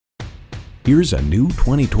Here's a new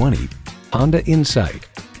 2020 Honda Insight.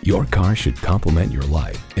 Your car should complement your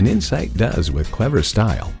life, and Insight does with clever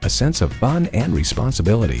style, a sense of fun and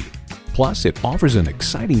responsibility. Plus, it offers an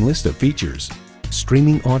exciting list of features: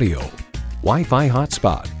 streaming audio, Wi-Fi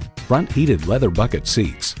hotspot, front heated leather bucket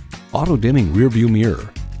seats, auto-dimming rearview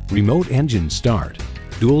mirror, remote engine start,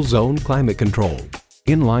 dual zone climate control,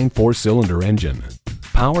 inline 4-cylinder engine,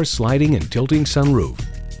 power sliding and tilting sunroof,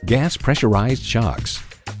 gas pressurized shocks,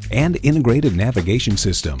 and integrated navigation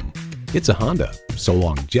system. It's a Honda, so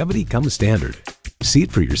longevity comes standard. See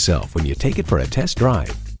it for yourself when you take it for a test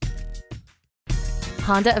drive.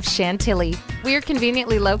 Honda of Chantilly. We're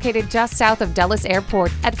conveniently located just south of Dulles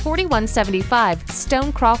Airport at 4175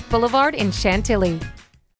 Stonecroft Boulevard in Chantilly.